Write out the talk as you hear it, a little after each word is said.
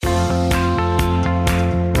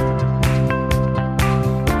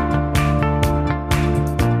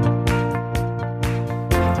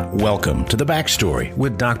Welcome to The Backstory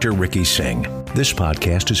with Dr. Ricky Singh. This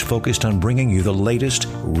podcast is focused on bringing you the latest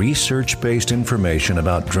research-based information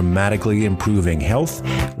about dramatically improving health,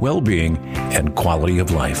 well-being, and quality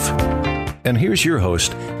of life. And here's your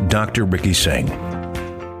host, Dr. Ricky Singh.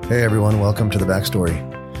 Hey everyone, welcome to The Backstory.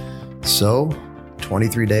 So,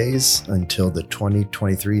 23 days until the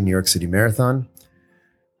 2023 New York City Marathon.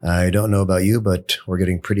 I don't know about you, but we're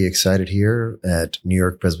getting pretty excited here at New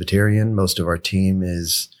York Presbyterian. Most of our team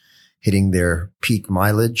is hitting their peak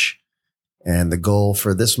mileage, and the goal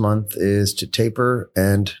for this month is to taper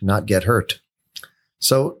and not get hurt.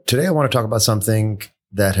 So today I want to talk about something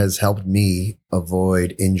that has helped me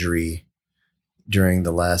avoid injury during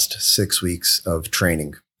the last 6 weeks of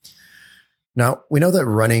training. Now, we know that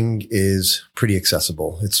running is pretty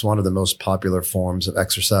accessible. It's one of the most popular forms of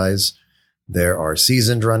exercise. There are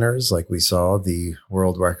seasoned runners, like we saw the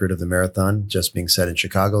world record of the marathon just being set in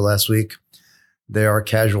Chicago last week. There are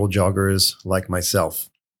casual joggers like myself.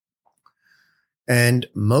 And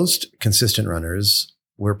most consistent runners,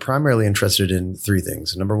 we're primarily interested in three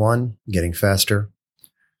things. Number one, getting faster.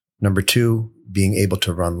 Number two, being able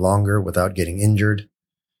to run longer without getting injured.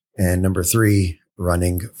 And number three,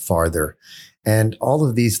 running farther. And all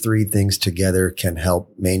of these three things together can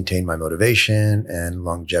help maintain my motivation and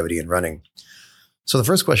longevity in running. So the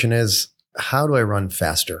first question is, how do I run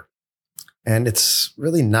faster? And it's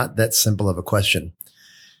really not that simple of a question.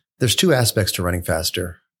 There's two aspects to running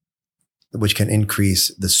faster, which can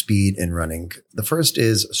increase the speed in running. The first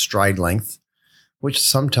is stride length, which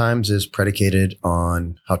sometimes is predicated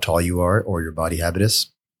on how tall you are or your body habitus.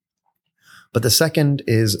 But the second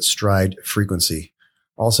is stride frequency,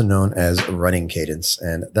 also known as running cadence.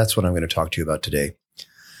 And that's what I'm going to talk to you about today.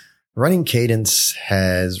 Running cadence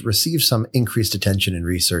has received some increased attention in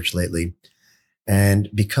research lately. And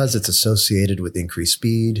because it's associated with increased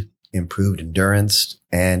speed, improved endurance,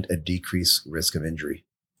 and a decreased risk of injury.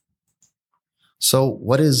 So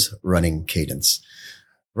what is running cadence?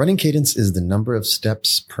 Running cadence is the number of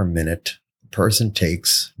steps per minute a person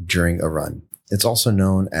takes during a run. It's also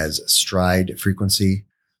known as stride frequency,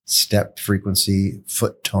 step frequency,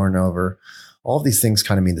 foot turnover. All of these things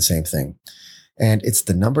kind of mean the same thing. And it's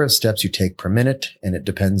the number of steps you take per minute, and it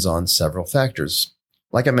depends on several factors.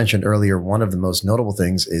 Like I mentioned earlier, one of the most notable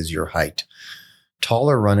things is your height.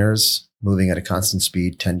 Taller runners moving at a constant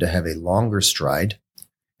speed tend to have a longer stride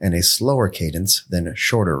and a slower cadence than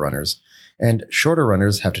shorter runners. And shorter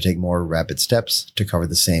runners have to take more rapid steps to cover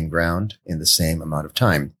the same ground in the same amount of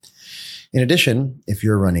time. In addition, if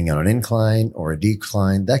you're running on an incline or a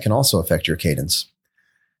decline, that can also affect your cadence.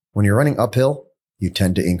 When you're running uphill, you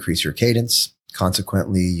tend to increase your cadence.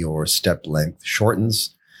 Consequently, your step length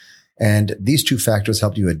shortens. And these two factors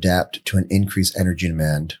help you adapt to an increased energy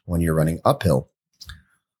demand when you're running uphill.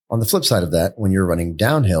 On the flip side of that, when you're running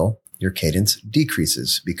downhill, your cadence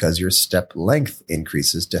decreases because your step length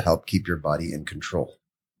increases to help keep your body in control.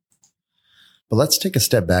 But let's take a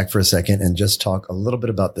step back for a second and just talk a little bit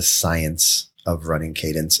about the science of running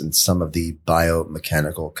cadence and some of the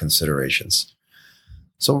biomechanical considerations.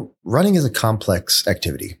 So running is a complex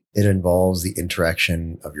activity. It involves the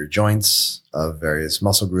interaction of your joints, of various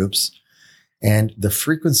muscle groups, and the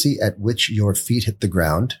frequency at which your feet hit the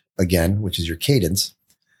ground, again, which is your cadence,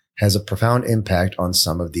 has a profound impact on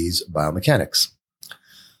some of these biomechanics.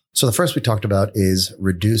 So the first we talked about is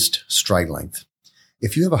reduced stride length.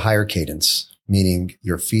 If you have a higher cadence, meaning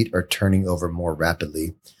your feet are turning over more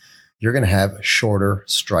rapidly, you're going to have shorter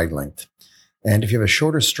stride length. And if you have a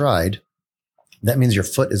shorter stride, that means your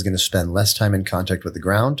foot is going to spend less time in contact with the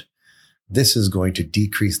ground. This is going to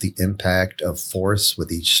decrease the impact of force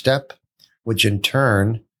with each step, which in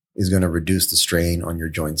turn is going to reduce the strain on your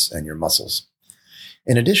joints and your muscles.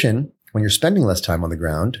 In addition, when you're spending less time on the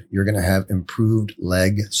ground, you're going to have improved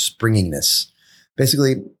leg springiness.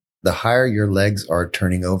 Basically, the higher your legs are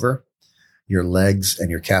turning over, your legs and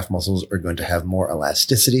your calf muscles are going to have more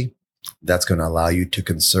elasticity. That's going to allow you to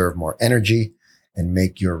conserve more energy and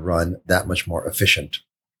make your run that much more efficient.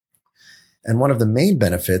 And one of the main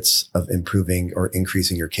benefits of improving or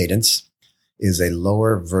increasing your cadence is a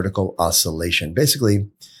lower vertical oscillation. Basically,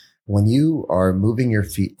 when you are moving your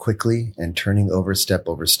feet quickly and turning over step,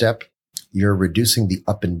 you're reducing the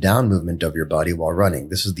up and down movement of your body while running.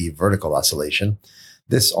 This is the vertical oscillation.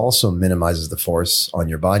 This also minimizes the force on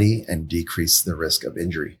your body and decreases the risk of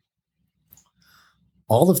injury.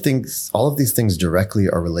 All of these things directly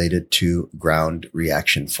are related to ground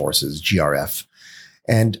reaction forces, GRF.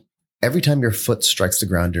 And every time your foot strikes the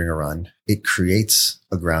ground during a run, it creates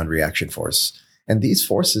a ground reaction force. And these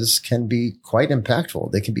forces can be quite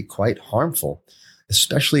impactful. They can be quite harmful,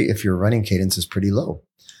 especially if your running cadence is pretty low.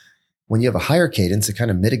 When you have a higher cadence, it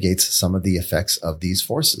kind of mitigates some of the effects of these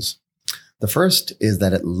forces. The first is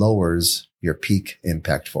that it lowers your peak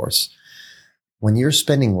impact force. When you're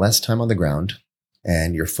spending less time on the ground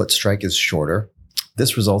and your foot strike is shorter,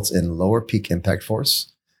 this results in lower peak impact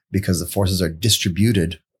force because the forces are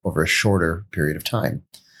distributed over a shorter period of time.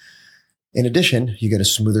 In addition, you get a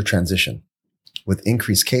smoother transition. With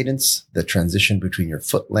increased cadence, the transition between your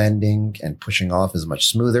foot landing and pushing off is much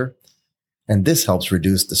smoother, and this helps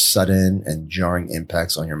reduce the sudden and jarring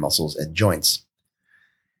impacts on your muscles and joints.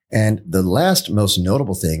 And the last most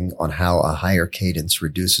notable thing on how a higher cadence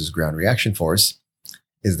reduces ground reaction force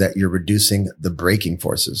is that you're reducing the braking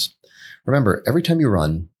forces. Remember, every time you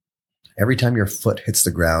run, every time your foot hits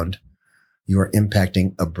the ground, you are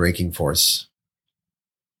impacting a braking force.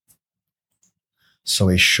 So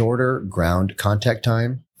a shorter ground contact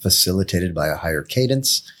time facilitated by a higher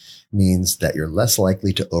cadence means that you're less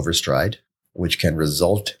likely to overstride, which can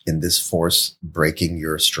result in this force breaking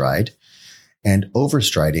your stride. And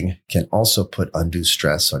overstriding can also put undue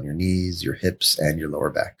stress on your knees, your hips, and your lower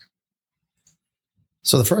back.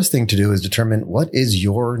 So the first thing to do is determine what is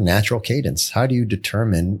your natural cadence. How do you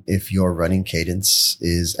determine if your running cadence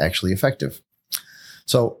is actually effective?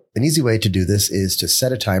 So an easy way to do this is to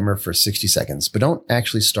set a timer for 60 seconds, but don't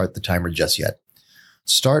actually start the timer just yet.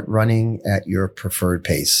 Start running at your preferred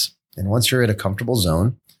pace. And once you're in a comfortable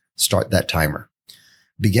zone, start that timer.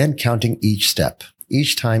 Begin counting each step.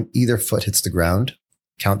 Each time either foot hits the ground,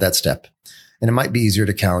 count that step. And it might be easier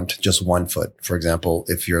to count just one foot. For example,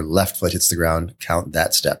 if your left foot hits the ground, count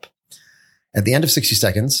that step. At the end of 60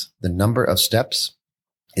 seconds, the number of steps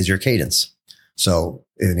is your cadence. So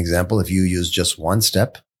an example, if you use just one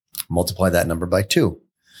step, multiply that number by 2.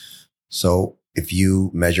 So if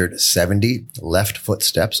you measured 70 left foot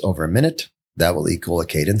steps over a minute, that will equal a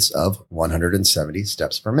cadence of 170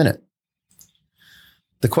 steps per minute.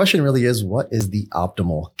 The question really is, what is the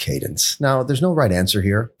optimal cadence? Now, there's no right answer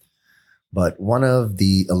here, but one of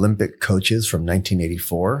the Olympic coaches from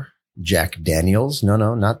 1984, Jack Daniels, no,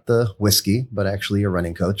 not the whiskey, but actually a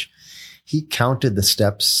running coach, he counted the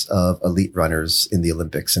steps of elite runners in the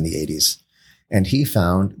Olympics in the 80s, and he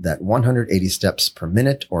found that 180 steps per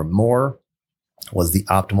minute or more was the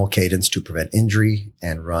optimal cadence to prevent injury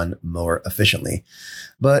and run more efficiently.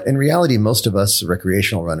 But in reality, most of us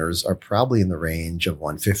recreational runners are probably in the range of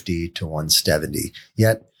 150 to 170.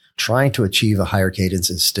 Yet trying to achieve a higher cadence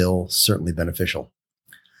is still certainly beneficial.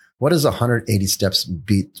 What does 180 steps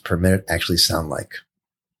beats per minute actually sound like?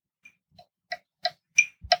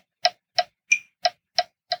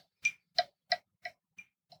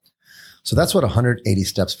 So that's what 180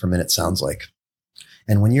 steps per minute sounds like.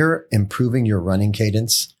 And when you're improving your running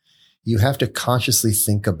cadence, you have to consciously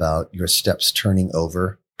think about your steps turning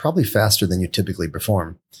over, probably faster than you typically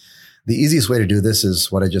perform. The easiest way to do this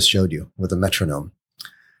is what I just showed you with a metronome.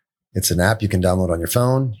 It's an app you can download on your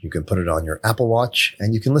phone. You can put it on your Apple Watch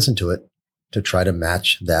and you can listen to it to try to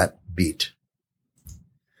match that beat.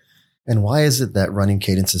 And why is it that running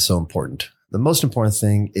cadence is so important? The most important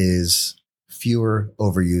thing is fewer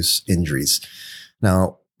overuse injuries.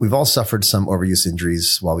 Now, we've all suffered some overuse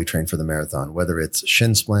injuries while we train for the marathon, whether it's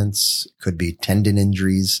shin splints, could be tendon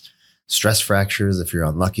injuries, stress fractures if you're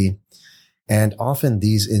unlucky. And often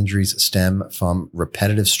these injuries stem from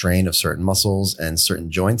repetitive strain of certain muscles and certain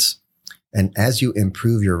joints. And as you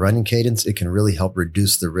improve your running cadence, it can really help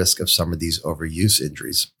reduce the risk of some of these overuse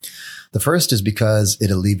injuries. The first is because it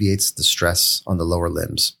alleviates the stress on the lower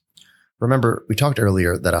limbs. Remember, we talked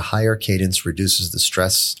earlier that a higher cadence reduces the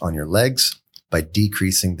stress on your legs by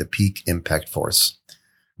decreasing the peak impact force.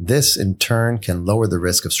 This, in turn, can lower the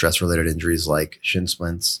risk of stress-related injuries like shin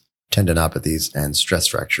splints, tendinopathies, and stress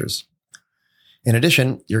fractures. In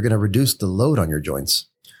addition, you're going to reduce the load on your joints.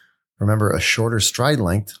 Remember, a shorter stride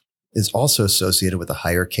length is also associated with a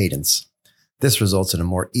higher cadence. This results in a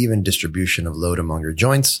more even distribution of load among your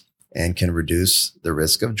joints and can reduce the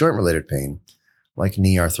risk of joint-related pain, like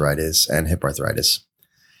knee arthritis and hip arthritis.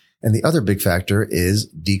 And the other big factor is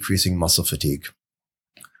decreasing muscle fatigue.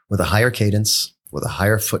 With a higher cadence, with a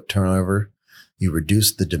higher foot turnover, you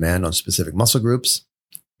reduce the demand on specific muscle groups,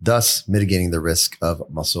 thus mitigating the risk of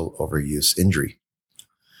muscle overuse injury.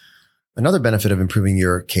 Another benefit of improving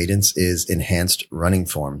your cadence is enhanced running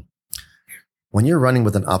form. When you're running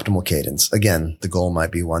with an optimal cadence, again, the goal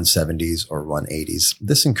might be 170s or 180s.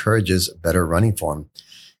 This encourages better running form.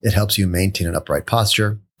 It helps you maintain an upright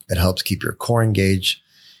posture. It helps keep your core engaged.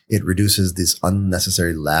 It reduces this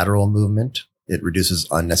unnecessary lateral movement. It reduces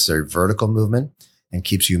unnecessary vertical movement and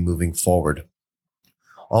keeps you moving forward.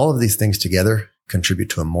 All of these things together contribute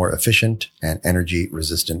to a more efficient and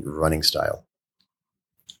energy-resistant running style.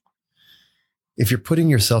 If you're putting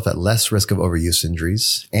yourself at less risk of overuse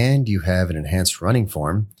injuries and you have an enhanced running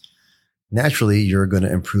form, naturally, you're going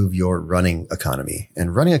to improve your running economy.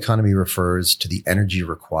 And running economy refers to the energy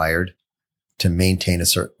required to maintain a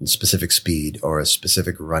certain specific speed or a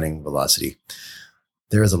specific running velocity.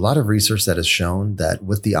 There is a lot of research that has shown that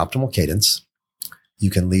with the optimal cadence, you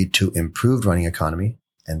can lead to improved running economy,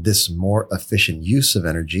 and this more efficient use of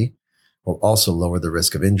energy will also lower the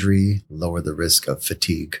risk of injury, lower the risk of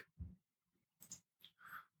fatigue.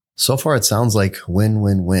 So far, it sounds like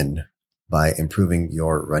win-win-win by improving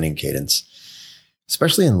your running cadence,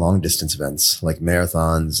 especially in long distance events like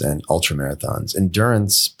marathons and ultra marathons.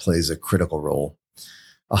 Endurance plays a critical role.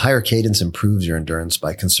 A higher cadence improves your endurance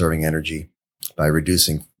by conserving energy, by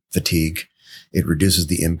reducing fatigue. It reduces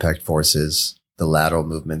the impact forces, the lateral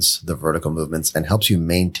movements, the vertical movements, and helps you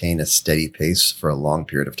maintain a steady pace for a long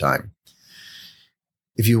period of time.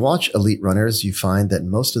 If you watch elite runners, you find that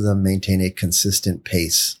most of them maintain a consistent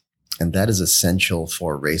pace, and that is essential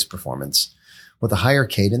for race performance. With a higher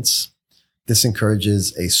cadence, this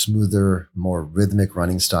encourages a smoother, more rhythmic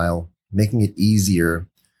running style, making it easier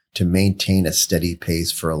to maintain a steady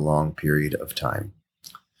pace for a long period of time.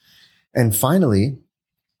 And finally,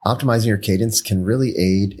 optimizing your cadence can really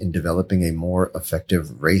aid in developing a more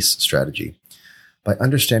effective race strategy. By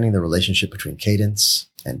understanding the relationship between cadence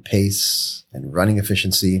and pace and running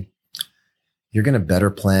efficiency, you're going to better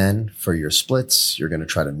plan for your splits. You're going to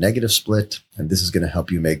try to negative split, and this is going to help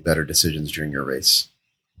you make better decisions during your race.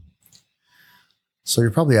 So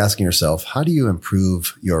you're probably asking yourself, how do you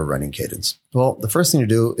improve your running cadence? Well, the first thing to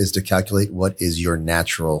do is to calculate what is your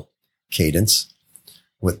natural cadence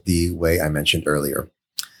with the way I mentioned earlier.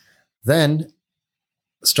 Then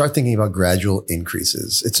start thinking about gradual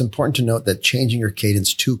increases. It's important to note that changing your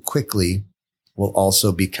cadence too quickly will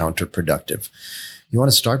also be counterproductive. You want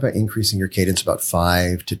to start by increasing your cadence about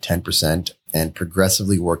 5 to 10% and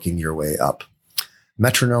progressively working your way up.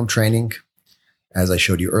 Metronome training, as I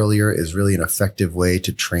showed you earlier, is really an effective way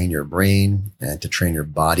to train your brain and to train your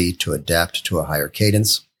body to adapt to a higher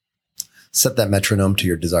cadence. Set that metronome to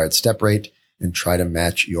your desired step rate and try to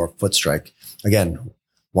match your foot strike. Again,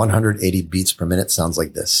 180 beats per minute sounds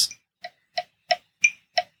like this.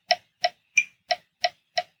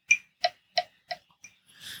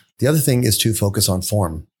 The other thing is to focus on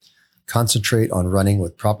form. Concentrate on running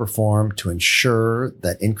with proper form to ensure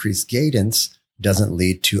that increased cadence doesn't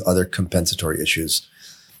lead to other compensatory issues.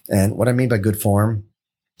 And what I mean by good form,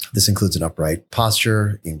 this includes an upright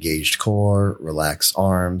posture, engaged core, relaxed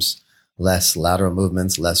arms, less lateral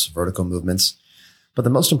movements, less vertical movements. But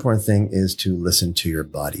the most important thing is to listen to your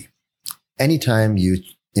body. Anytime you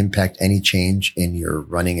impact any change in your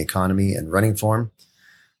running economy and running form,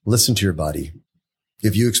 listen to your body.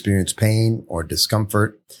 If you experience pain or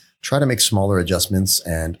discomfort, try to make smaller adjustments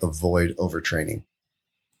and avoid overtraining.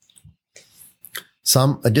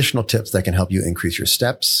 Some additional tips that can help you increase your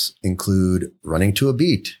steps include running to a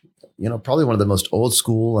beat. Probably one of the most old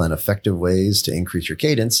school and effective ways to increase your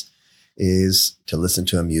cadence is to listen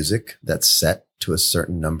to a music that's set to a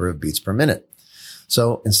certain number of beats per minute.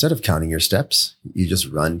 So instead of counting your steps, you just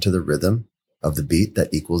run to the rhythm of the beat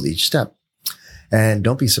that equals each step. And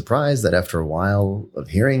don't be surprised that after a while of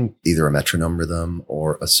hearing either a metronome rhythm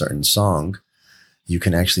or a certain song, you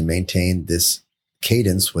can actually maintain this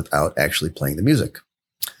cadence without actually playing the music.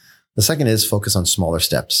 The second is focus on smaller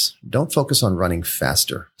steps. Don't focus on running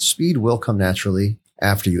faster. Speed will come naturally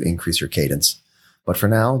after you increase your cadence. But for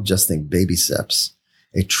now, just think baby steps.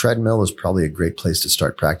 A treadmill is probably a great place to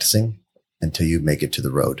start practicing until you make it to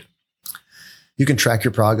the road. You can track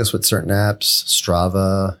your progress with certain apps,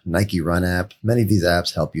 Strava, Nike Run app. Many of these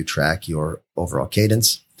apps help you track your overall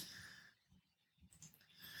cadence.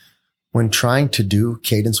 When trying to do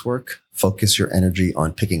cadence work, focus your energy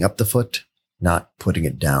on picking up the foot, not putting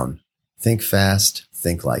it down. Think fast,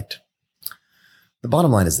 think light. The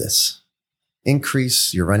bottom line is this.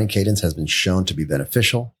 Increase your running cadence has been shown to be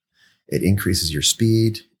beneficial. It increases your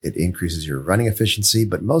speed. It increases your running efficiency.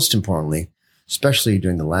 But most importantly, especially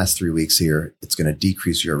during the last 3 weeks here, it's going to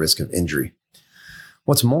decrease your risk of injury.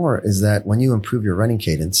 What's more is that when you improve your running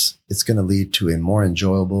cadence, it's going to lead to a more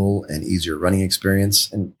enjoyable and easier running experience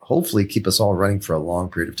and hopefully keep us all running for a long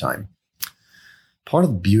period of time. Part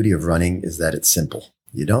of the beauty of running is that it's simple.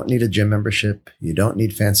 You don't need a gym membership. You don't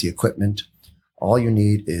need fancy equipment. All you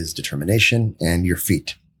need is determination and your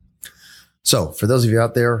feet. So for those of you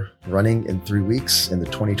out there running in 3 weeks in the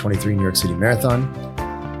 2023 New York City Marathon,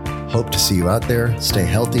 hope to see you out there. Stay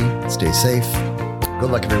healthy, stay safe. Good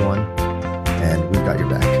luck, everyone. And we've got your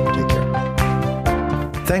back. Take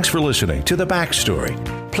care. Thanks for listening to The Backstory.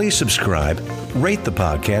 Please subscribe, rate the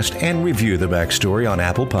podcast and review The Backstory on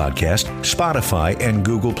Apple Podcast, Spotify, and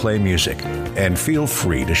Google Play Music. And feel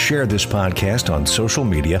free to share this podcast on social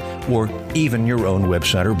media or even your own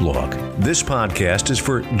website or blog. This podcast is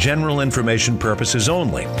for general information purposes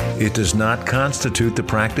only. It does not constitute the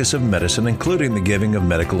practice of medicine, including the giving of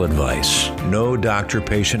medical advice. No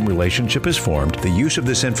doctor-patient relationship is formed. The use of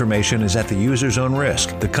this information is at the user's own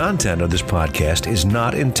risk. The content of this podcast is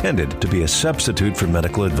not intended to be a substitute for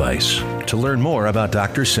medical advice. To learn more about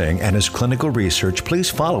Dr. Singh and his clinical research, please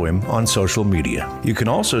follow him on social media. You can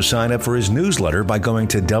also sign up for his newsletter by going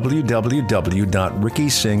to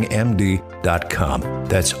www.rickysinghmd.com.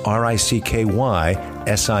 That's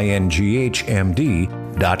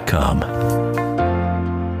RICKYSINGHMD.com.